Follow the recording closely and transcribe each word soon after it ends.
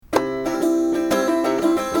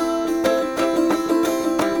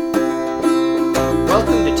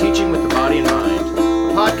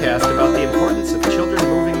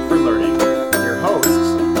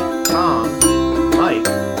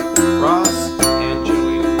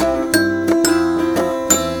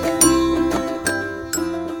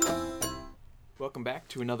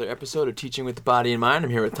to another episode of Teaching with the Body and Mind.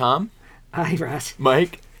 I'm here with Tom. Hi, Ross.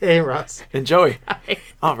 Mike. Hey, Ross. And Joey. Hi.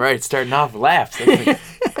 All right, starting off with laughs.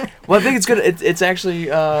 Well, I think it's good. It's actually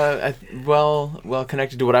well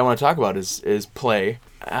connected to what I want to talk about is play.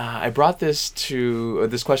 I brought this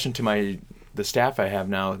question to the staff I have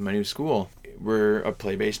now with my new school. We're a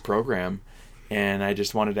play-based program, and I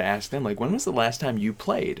just wanted to ask them, like, when was the last time you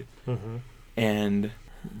played? Mm-hmm. And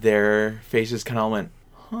their faces kind of all went,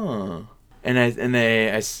 huh. And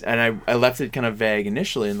I left it kind of vague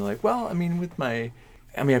initially, and they're like, well, I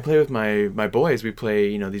play with my boys. We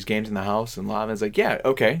play, these games in the house and lava. It's like, yeah,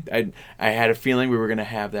 okay. I had a feeling we were going to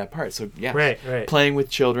have that part. So yeah, right. Playing with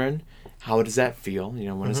children, how does that feel?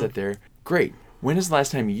 When is that there? Great. When is the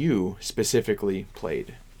last time you specifically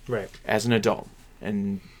played? Right. As an adult,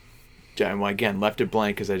 and well, again, left it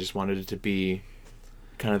blank because I just wanted it to be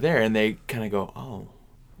kind of there, and they kind of go, oh,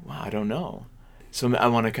 wow, I don't know. So I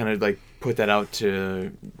want to kind of like put that out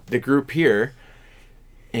to the group here.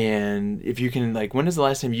 And if you can, like, when is the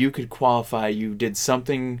last time you could qualify you did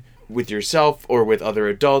something with yourself or with other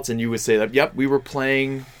adults and you would say that, yep, we were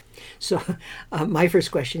playing. So my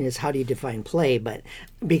first question is, how do you define play? But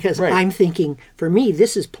because Right. I'm thinking, for me,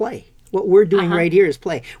 this is play. What we're doing right here is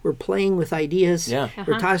play. We're playing with ideas. Yeah.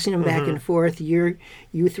 We're tossing them back and forth. You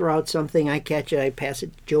throw out something, I catch it, I pass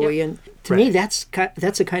it to Joey. Yep. And to me, that's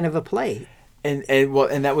a kind of a play. And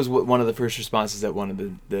that was one of the first responses that one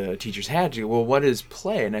of the teachers had. To go, well, what is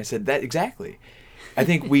play? And I said, that exactly. I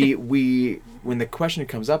think we when the question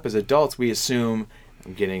comes up as adults, we assume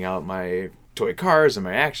I'm getting out my toy cars and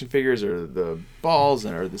my action figures or the balls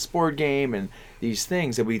or the sport game and these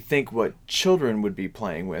things that we think what children would be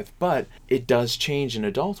playing with. But it does change in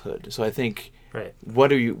adulthood. So I think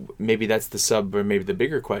maybe that's the sub or maybe the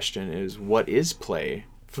bigger question is, what is play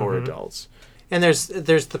for adults? And there's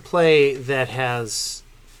the play that has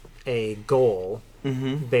a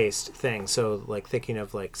goal-based thing. So, like, thinking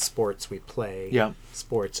of, like, sports, we play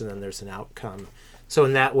sports, and then there's an outcome. So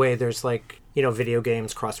in that way, there's, like, video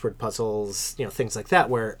games, crossword puzzles, things like that,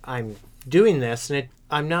 where I'm doing this, and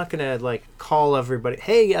I'm not going to, like, call everybody,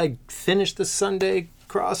 hey, I finished the Sunday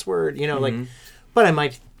crossword, but I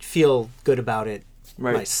might feel good about it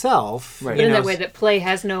myself. Right. In that way that play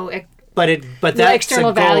has no But no that's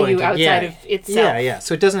external value outside of itself. Yeah.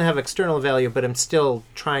 So it doesn't have external value, but I'm still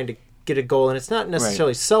trying to get a goal, and it's not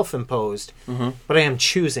necessarily self-imposed, but I am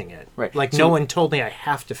choosing it. Right. Like, So no one told me I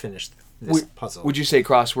have to finish this puzzle. Would you say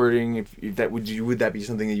crosswording? Would that be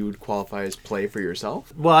something that you would qualify as play for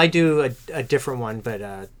yourself? Well, I do a different one, but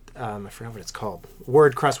I forgot what it's called.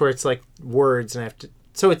 Word crossword. It's like words, and I have to.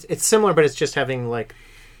 So it's similar, but it's just having like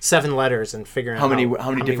 7 letters and figuring out how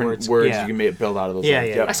many different words you can build out of those. Yeah,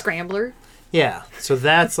 things. yeah. Yep. A scrambler. Yeah. So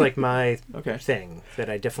that's like my Okay. thing that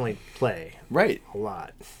I definitely play Right. a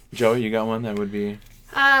lot. Joe, you got one that would be.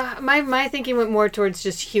 My thinking went more towards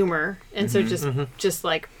just humor, and so just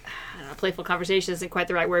like, I don't know, playful conversation isn't quite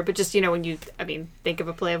the right word, but just when you think of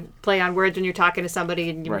a play on words when you're talking to somebody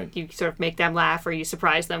and you sort of make them laugh or you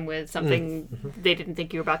surprise them with something they didn't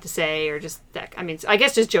think you were about to say, or just that. I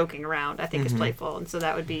guess just joking around I think is playful, and so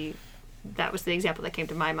that was the example that came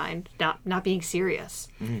to my mind. Not being serious.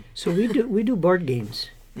 So we do board games.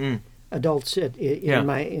 Adults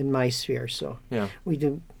in my sphere. So we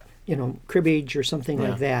do, cribbage or something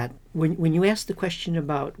like that. When you ask the question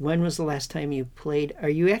about when was the last time you played, are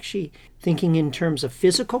you actually thinking in terms of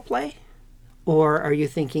physical play, or are you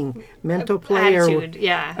thinking mental play? Attitude,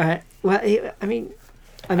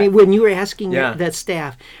 When you were asking that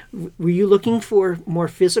staff, were you looking for more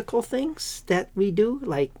physical things that we do,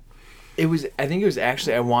 like? I think it was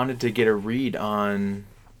actually, I wanted to get a read on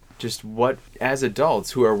just what, as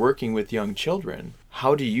adults who are working with young children,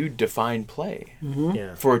 how do you define play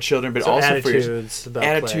for children, but so also attitudes for your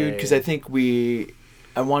attitude? Because I think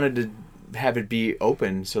I wanted to have it be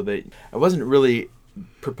open so that I wasn't really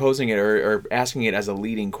proposing it or asking it as a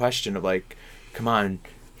leading question of like, come on,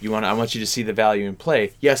 I want you to see the value in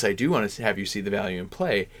play. Yes, I do want to have you see the value in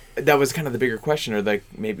play. That was kind of the bigger question, or like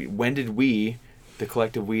maybe when did we, the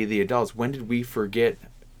collective we, the adults, when did we forget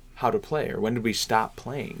how to play, or when did we stop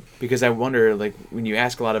playing? Because I wonder, like, when you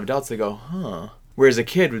ask a lot of adults, they go, huh. Whereas a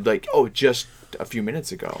kid would like, oh, just a few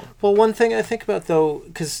minutes ago. Well, one thing I think about, though,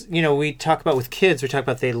 because, we talk about with kids, we talk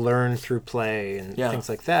about they learn through play and things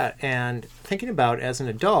like that. And thinking about as an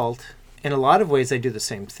adult, in a lot of ways, I do the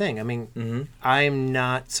same thing. I mean, I'm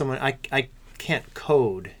not someone, I can't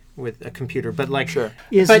code with a computer, but like,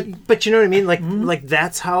 but you know what I mean? Like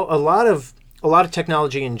that's how a lot of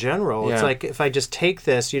technology in general, it's like if I just take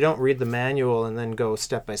this, you don't read the manual and then go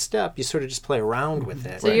step by step. You sort of just play around with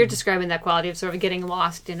it. So you're describing that quality of sort of getting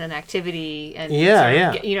lost in an activity and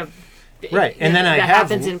Right, and then that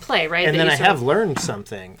happens in play, right? And then I have learned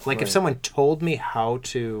something. Like if someone told me how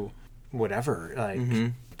to, whatever, like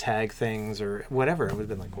tag things or whatever, I would have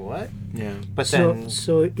been like, what? Yeah. But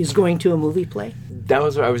so is going to a movie play? That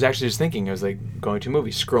was what I was actually just thinking. I was like going to a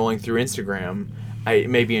movie, scrolling through Instagram. It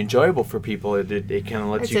may be enjoyable for people. It kind of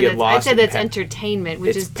lets you get lost. I'd say that's entertainment,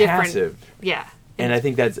 which is different. Passive. Yeah. And I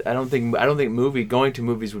think I don't think going to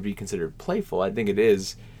movies would be considered playful. I think it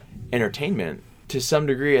is entertainment. To some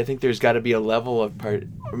degree, I think there's got to be a level of part,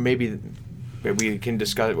 or maybe we can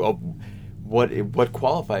discuss what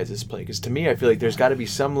qualifies as play. Because to me, I feel like there's got to be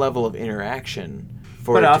some level of interaction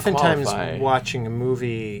for it to qualify. But oftentimes, watching a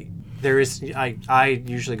movie, there is. I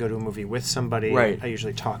usually go to a movie with somebody. Right. I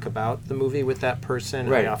usually talk about the movie with that person.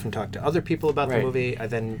 Right. I often talk to other people about the movie. I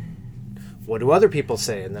then, what do other people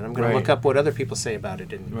say? And then I'm going to look up what other people say about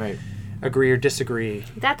it and agree or disagree.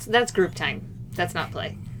 That's group time. That's not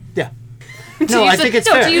play. Yeah. I think it's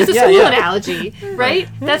fair. To use the school analogy, right?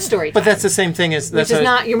 That's story time. But that's the same thing as... Which is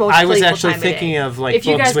not your most playful time. I was actually thinking of like if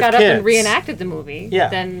you books guys with got kids. up and reenacted the movie,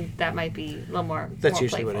 then that might be a little more That's more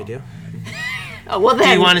usually playful. what I do. Oh, well then...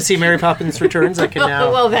 Do you want to see Mary Poppins Returns? I can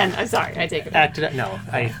now... Well then, I'm sorry, I take it back. Act it out.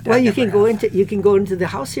 No, you can go into the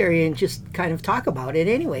house area and just kind of talk about it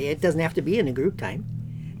anyway. It doesn't have to be in a group time.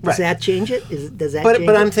 Does that change it? Does that change it?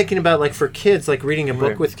 But I'm thinking about like for kids, like reading a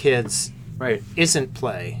book with kids... Right. Isn't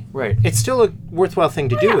play. Right. It's still a worthwhile thing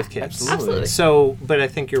to do with kids. Absolutely. So, but I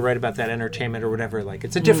think you're right about that entertainment or whatever. Like,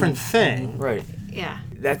 it's a different thing. Right. Yeah.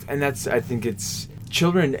 That's. I think it's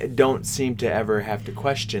children don't seem to ever have to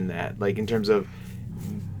question that, like in terms of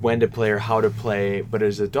when to play or how to play. But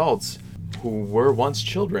as adults who were once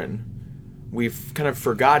children, we've kind of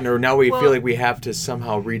forgotten, or now we feel like we have to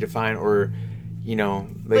somehow redefine, or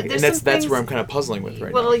like, and that's where I'm kind of puzzling with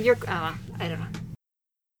right now. Well, I don't know.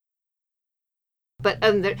 But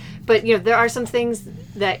there are some things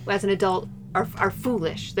that as an adult are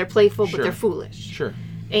foolish. They're playful, but they're foolish. Sure.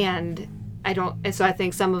 And so I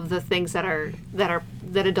think some of the things that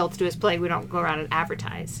adults do as play, we don't go around and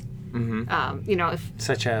advertise. Mm-hmm.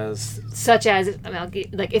 Such as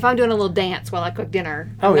like if I'm doing a little dance while I cook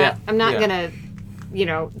dinner. I'm not gonna.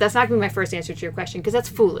 That's not gonna be my first answer to your question because that's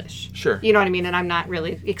foolish. Sure. You know what I mean? And I'm not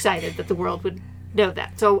really excited that the world would know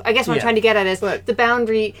that. So I guess what I'm trying to get at is the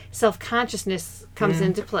boundary self-consciousness comes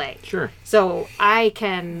into play. Sure. So I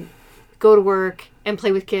can go to work and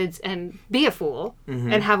play with kids and be a fool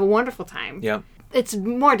and have a wonderful time. Yep. It's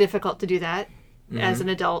more difficult to do that as an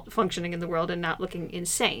adult functioning in the world and not looking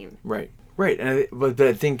insane. Right. Right. But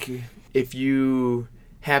I think if you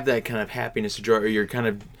have that kind of happiness or joy, or you're kind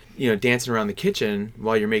of dancing around the kitchen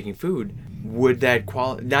while you're making food, would that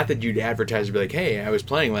not that you'd advertise or be like, hey, I was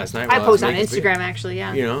playing last night. I post on Instagram food. Actually,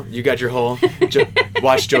 yeah. You got your whole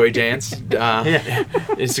Watch Joey Dance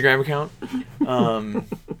Instagram account.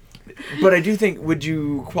 But I do think, would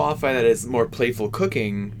you qualify that as more playful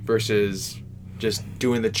cooking versus just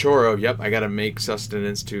doing the chore of, yep, I got to make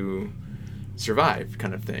sustenance to survive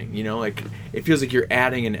kind of thing? Like it feels like you're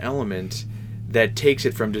adding an element that takes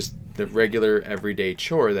it from just the regular everyday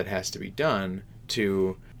chore that has to be done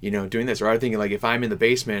to doing this. Or I'm thinking like if I'm in the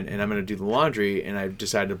basement and I'm going to do the laundry and I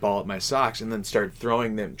decide to ball up my socks and then start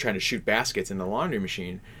throwing them, trying to shoot baskets in the laundry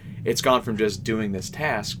machine, it's gone from just doing this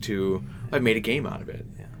task to I've made a game out of it.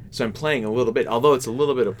 Yeah. So I'm playing a little bit, although it's a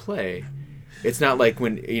little bit of play. It's not like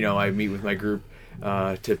when I meet with my group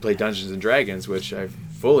to play Dungeons and Dragons, which I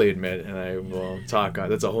fully admit, and I will talk on.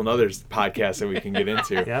 That's a whole nother podcast that we can get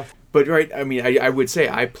into. Yeah. But I would say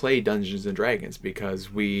I play Dungeons and Dragons because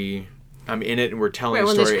I'm in it and we're telling a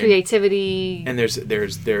story. There's creativity. And there's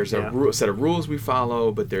a set of rules we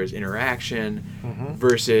follow, but there's interaction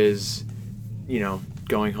versus,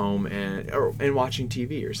 going home and watching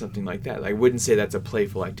TV or something like that. I wouldn't say that's a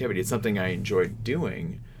playful activity. It's something I enjoy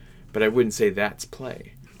doing, but I wouldn't say that's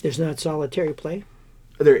play. There's not solitary play?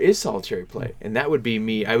 There is solitary play, and that would be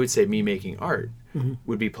me. I would say me making art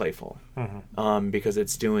would be playful because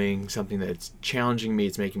it's doing something that's challenging me.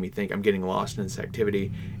 It's making me think. I'm getting lost in this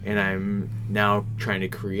activity, and I'm now trying to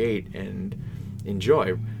create and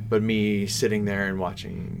enjoy. But me sitting there and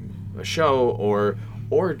watching a show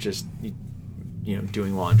or just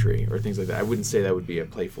doing laundry or things like that, I wouldn't say that would be a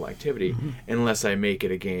playful activity unless I make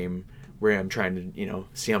it a game where I'm trying to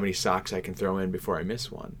see how many socks I can throw in before I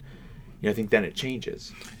miss one. I think then it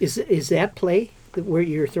changes. Is that play where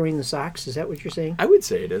you're throwing the socks? Is that what you're saying? I would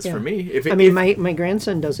say it is for me. My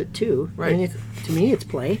grandson does it too. Right. To me, it's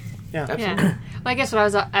play. Yeah, absolutely. Yeah. Well, I guess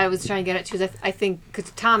what I was trying to get at too is I think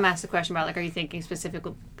because Tom asked the question about are you thinking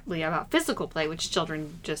specifically about physical play, which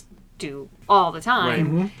children just do all the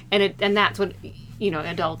time, and that's what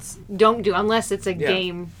adults don't do unless it's a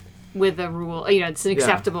game with a rule. It's an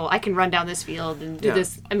acceptable. I can run down this field and do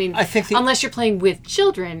this. I mean, I think unless you're playing with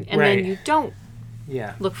children, and then you don't.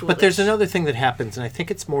 Yeah. Look foolish. But there's another thing that happens, and I think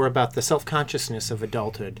it's more about the self-consciousness of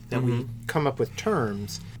adulthood that we come up with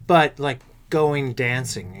terms. But like going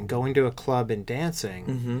dancing and going to a club and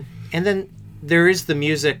dancing, and then there is the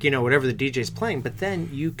music, whatever the DJ's playing. But then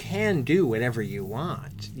you can do whatever you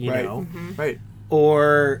want, you know. Right.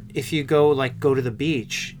 Or if you go to the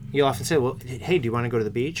beach, you'll often say, "Well, hey, do you want to go to the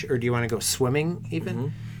beach, or do you want to go swimming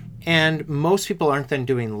even?" And most people aren't then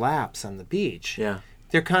doing laps on the beach. Yeah.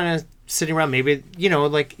 They're kind of sitting around, maybe,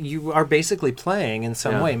 like you are basically playing in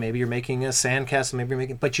some way. Maybe you're making a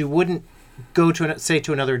sandcastle, but you wouldn't go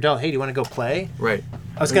to another adult, "Hey, do you want to go play?" Right.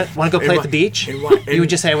 Want to go play at the beach? You would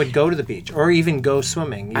just say, "I would go to the beach," or even go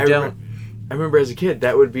swimming. I remember as a kid,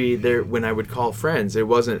 that would be there when I would call friends. It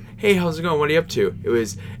wasn't, "Hey, how's it going? What are you up to?" It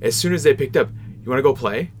was, as soon as they picked up, "You want to go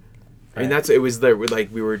play?" Right. I mean, it was there. Like,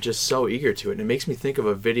 we were just so eager to it. And it makes me think of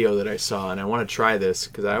a video that I saw, and I want to try this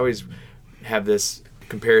because I always have this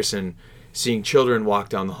comparison, seeing children walk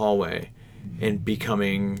down the hallway and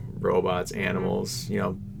becoming robots, animals,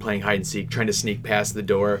 playing hide and seek, trying to sneak past the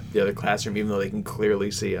door, the other classroom, even though they can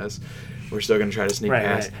clearly see us. We're still going to try to sneak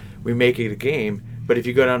past. Right. We make it a game, but if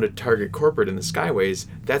you go down to Target Corporate in the Skyways,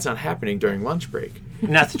 that's not happening during lunch break.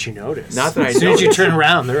 Not that you notice. Not that I notice. As soon as you turn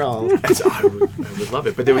around, they're all... I would love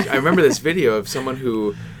it. But I remember this video of someone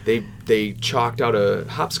who, they chalked out a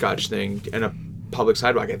hopscotch thing in a public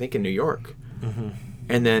sidewalk, I think in New York.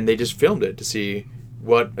 And then they just filmed it to see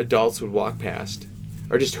what adults would walk past,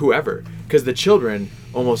 or just whoever, because the children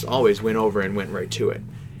almost always went over and went right to it.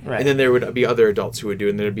 Right. And then there would be other adults who would do it,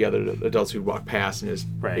 and there'd be other adults who'd walk past and just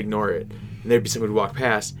ignore it. And there'd be someone who'd walk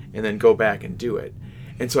past and then go back and do it.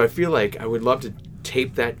 And so I feel like I would love to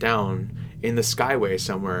tape that down in the Skyway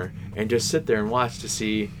somewhere and just sit there and watch to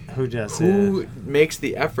see who makes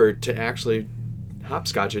the effort to actually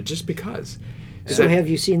hopscotch it just because. So have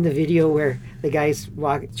you seen the video where the guy's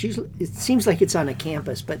walking? It seems like it's on a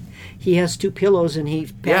campus, but he has two pillows and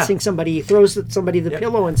he's passing somebody. He throws somebody the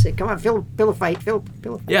pillow and say, "Come on, pillow fight."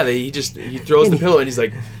 Yeah, he throws the pillow and he's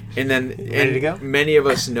like, and then ready to go? Many of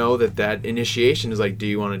us know that initiation is like, do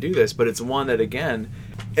you want to do this? But it's one that, again,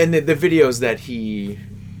 and the videos that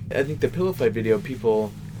I think the pillow fight video,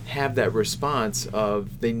 people have that response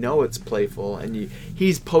of they know it's playful, and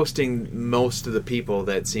he's posting most of the people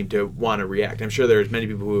that seem to want to react. I'm sure there's many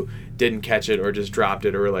people who didn't catch it or just dropped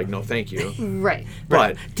it or were like, "No, thank you." Right.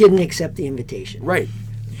 But didn't accept the invitation. Right.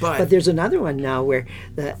 But there's another one now where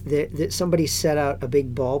somebody set out a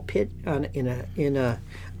big ball pit on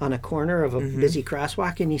a corner of a busy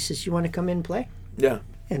crosswalk, and he says, "You want to come in and play?" Yeah.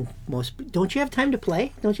 And don't you have time to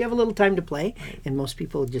play? Don't you have a little time to play? And most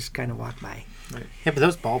people just kind of walk by. Right. Yeah, but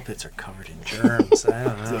those ball pits are covered in germs. I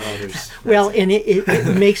don't know. Well, and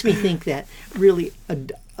it makes me think that really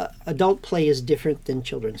adult play is different than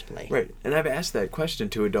children's play. Right. And I've asked that question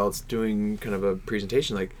to adults doing kind of a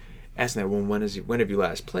presentation, like asking that, "Well, when have you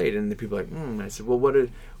last played?" And the people are like, I said, "Well,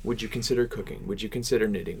 would you consider cooking? Would you consider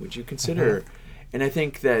knitting? Would you consider..." And I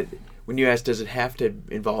think that when you ask, does it have to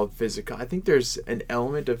involve physical? I think there's an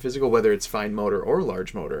element of physical, whether it's fine motor or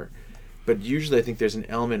large motor. But usually I think there's an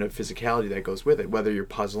element of physicality that goes with it, whether you're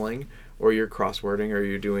puzzling or you're crosswording or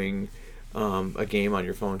you're doing a game on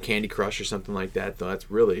your phone, Candy Crush or something like that, though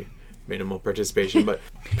that's really minimal participation, but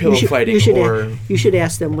pillow fighting you should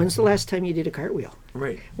ask them, when's the last time you did a cartwheel?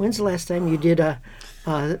 Right. When's the last time you did a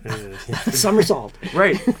somersault?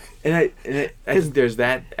 Right. And I think there's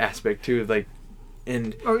that aspect too,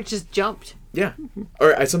 or just jumped. Yeah.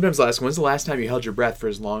 Or I sometimes ask, when's the last time you held your breath for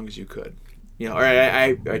as long as you could? Or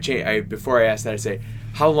I before I ask that, I say,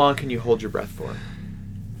 how long can you hold your breath for?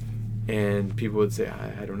 And people would say,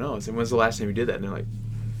 I don't know. I said, when's the last time you did that? And they're like,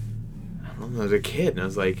 I don't know, I was a kid. And I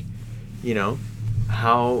was like,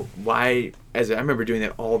 why, I remember doing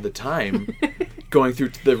that all the time, going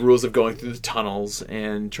through the rules of going through the tunnels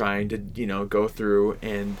and trying to, go through.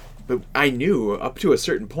 But I knew up to a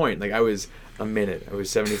certain point, like I was a minute, I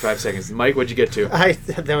was 75 seconds. Mike, what'd you get to?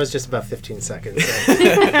 That was just about 15 seconds. So.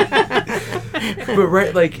 But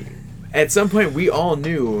right, at some point we all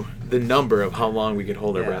knew the number of how long we could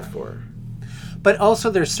hold our breath for. But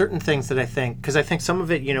also there's certain things that I think, because I think some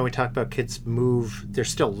of it, we talk about kids move, they're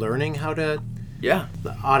still learning how to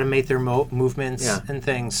automate their movements and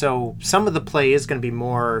things. So some of the play is going to be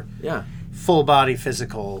more full body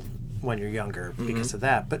physical when you're younger because of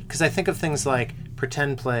that. But because I think of things like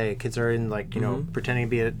pretend play, kids are in pretending to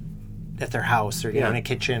be at their house or in a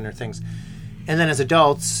kitchen or things. And then as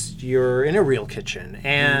adults, you're in a real kitchen.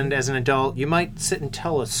 And as an adult, you might sit and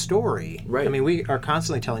tell a story. Right. I mean, we are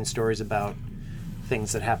constantly telling stories about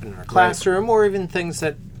things that happen in our classroom or even things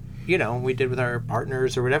that we did with our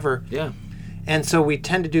partners or whatever. Yeah. And so we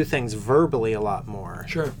tend to do things verbally a lot more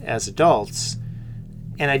as adults.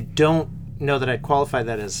 And I don't know that I'd qualify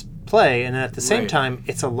that as play. And at the same time,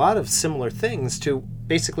 it's a lot of similar things to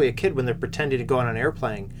basically a kid when they're pretending to go on an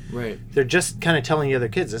airplane. Right. They're just kind of telling the other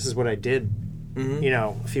kids, this is what I did,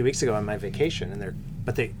 a few weeks ago on my vacation.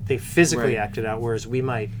 But they physically acted out, whereas we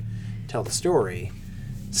might tell the story.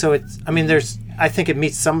 So I think it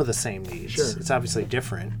meets some of the same needs. Sure. It's obviously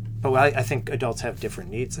different. But I think adults have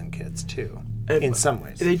different needs than kids too, in some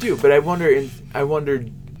ways. They do, but I wonder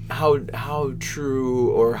how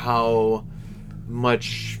true or how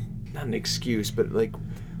much, not an excuse, but like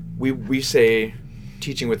we say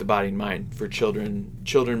teaching with the body and mind for children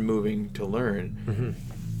moving to learn.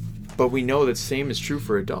 But we know that same is true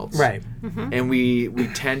for adults. Right. And we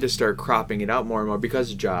tend to start cropping it out more and more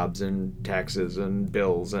because of jobs and taxes and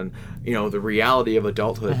bills and, the reality of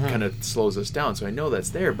adulthood kind of slows us down. So I know that's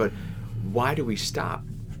there, but why do we stop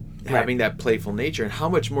having that playful nature? And how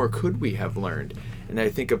much more could we have learned? And I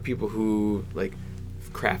think of people who, like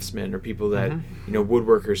craftsmen or people that,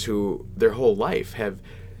 woodworkers who their whole life have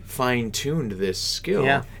fine-tuned this skill.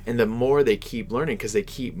 Yeah. And the more they keep learning because they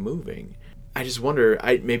keep moving. I just wonder,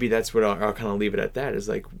 maybe that's what I'll kind of leave it at that, is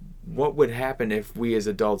like, what would happen if we as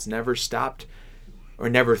adults never stopped or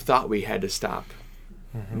never thought we had to stop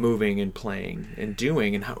moving and playing and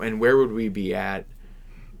doing, and where would we be at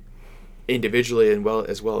individually and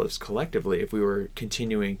as well as collectively if we were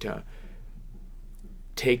continuing to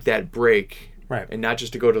take that break and not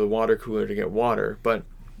just to go to the water cooler to get water, but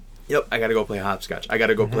I got to go play hopscotch. I got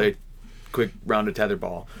to go play a quick round of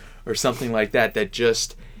tetherball or something like that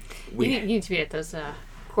just... You need to be at those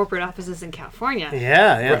corporate offices in California.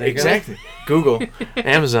 Yeah, right, exactly. Google,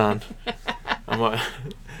 Amazon.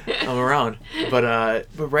 I'm around, but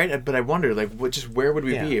I wonder, like, where would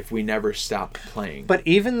we be if we never stopped playing? But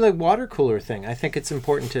even the water cooler thing, I think it's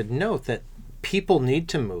important to note that people need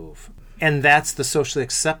to move, and that's the socially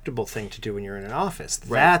acceptable thing to do when you're in an office.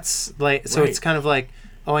 Right. That's like, so it's kind of like,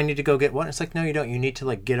 oh, I need to go get one. It's like, no, you don't. You need to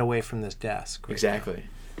like get away from this desk. Right exactly. Now.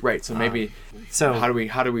 Right. So maybe. So how do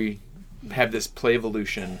we have this play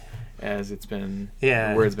evolution, as it's been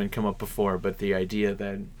words been come up before, but the idea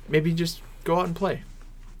that maybe just go out and play.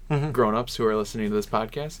 Grown-ups who are listening to this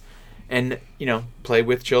podcast, and play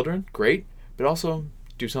with children, great, but also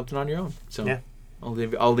do something on your own. So I'll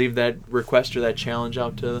leave that request or that challenge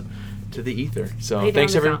out to the ether. So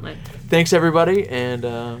thanks everybody, and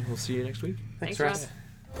we'll see you next week. Thanks Ross.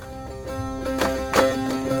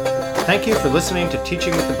 Thank you for listening to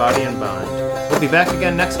Teaching with the Body and Mind. We'll be back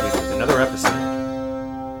again next week with another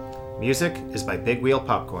episode. Music is by Big Wheel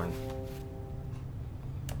Popcorn.